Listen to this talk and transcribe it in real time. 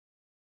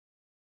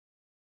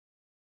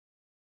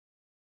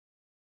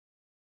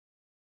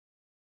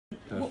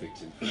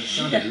perfect in French. It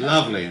sounded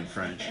lovely in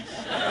French.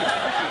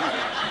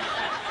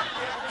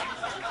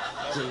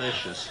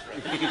 Delicious.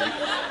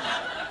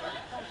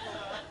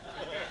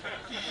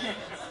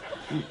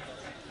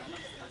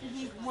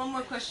 One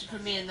more question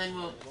from me, and then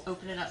we'll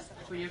open it up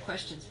for your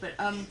questions. But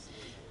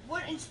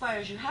what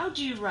inspires you? How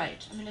do you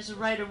write? I mean, as a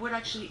writer, what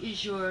actually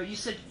is your? You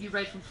said you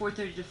write from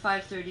 4:30 to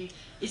 5:30.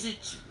 Is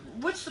it?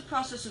 What's the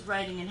process of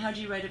writing, and how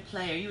do you write a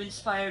play? Are you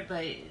inspired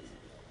by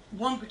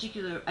one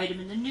particular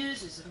item in the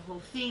news? Is it a whole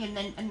thing? And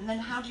then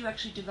how do you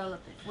actually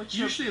develop it? What's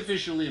usually a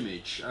visual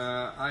image.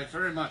 I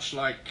very much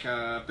like,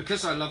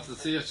 because I love the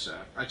theatre,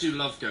 I do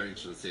love going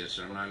to the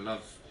theatre, and I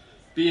love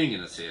being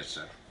in a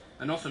theatre.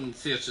 And often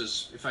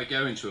theatres, if I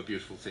go into a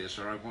beautiful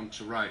theatre, I want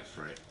to write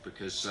for it,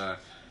 because I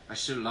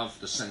still love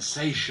the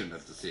sensation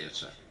of the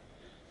theatre.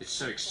 It's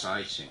so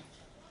exciting.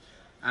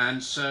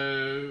 And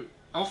so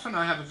often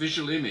I have a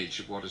visual image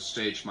of what a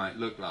stage might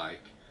look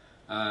like.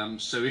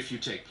 So if you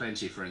take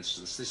Plenty, for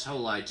instance, this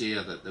whole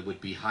idea that there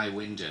would be high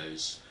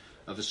windows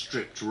of a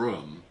stripped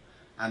room,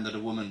 and that a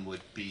woman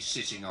would be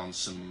sitting on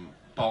some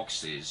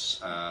boxes,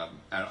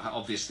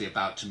 obviously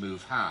about to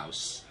move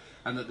house,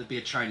 and that there'd be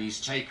a Chinese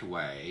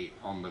takeaway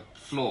on the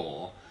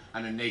floor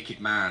and a naked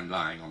man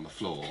lying on the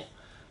floor,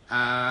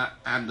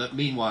 and that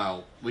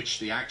meanwhile, which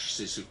the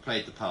actresses who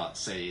played the part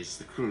say is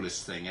the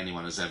cruelest thing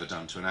anyone has ever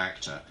done to an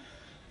actor,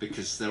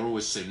 because they're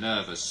always so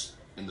nervous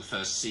in the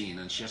first scene,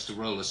 and she has to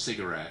roll a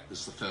cigarette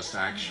as the first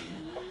action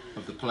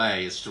of the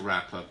play is to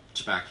wrap up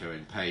tobacco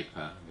in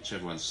paper, which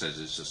everyone says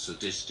is a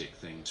sadistic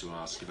thing to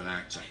ask of an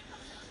actor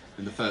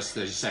in the first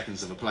 30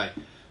 seconds of a play.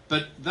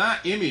 But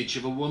that image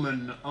of a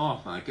woman,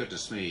 oh my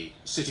goodness me,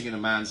 sitting in a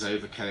man's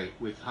overcoat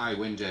with high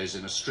windows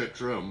in a stripped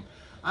room,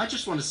 I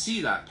just want to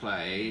see that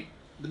play.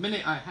 The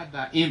minute I had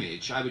that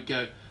image, I would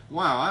go,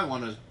 wow, I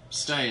want to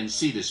stay and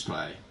see this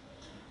play.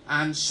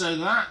 And so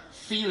that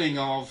feeling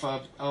of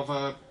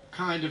a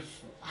kind of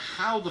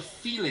how the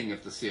feeling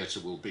of the theatre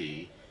will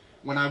be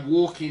when I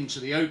walk into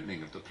the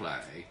opening of the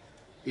play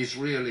is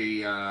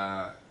really...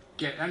 that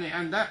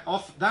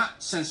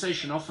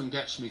sensation often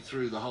gets me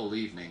through the whole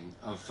evening.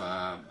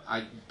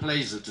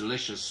 Plays are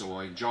delicious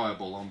or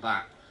enjoyable on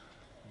that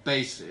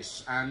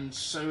basis, and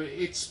so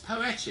it's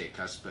poetic,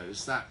 I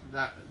suppose. That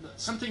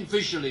something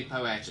visually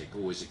poetic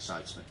always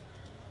excites me.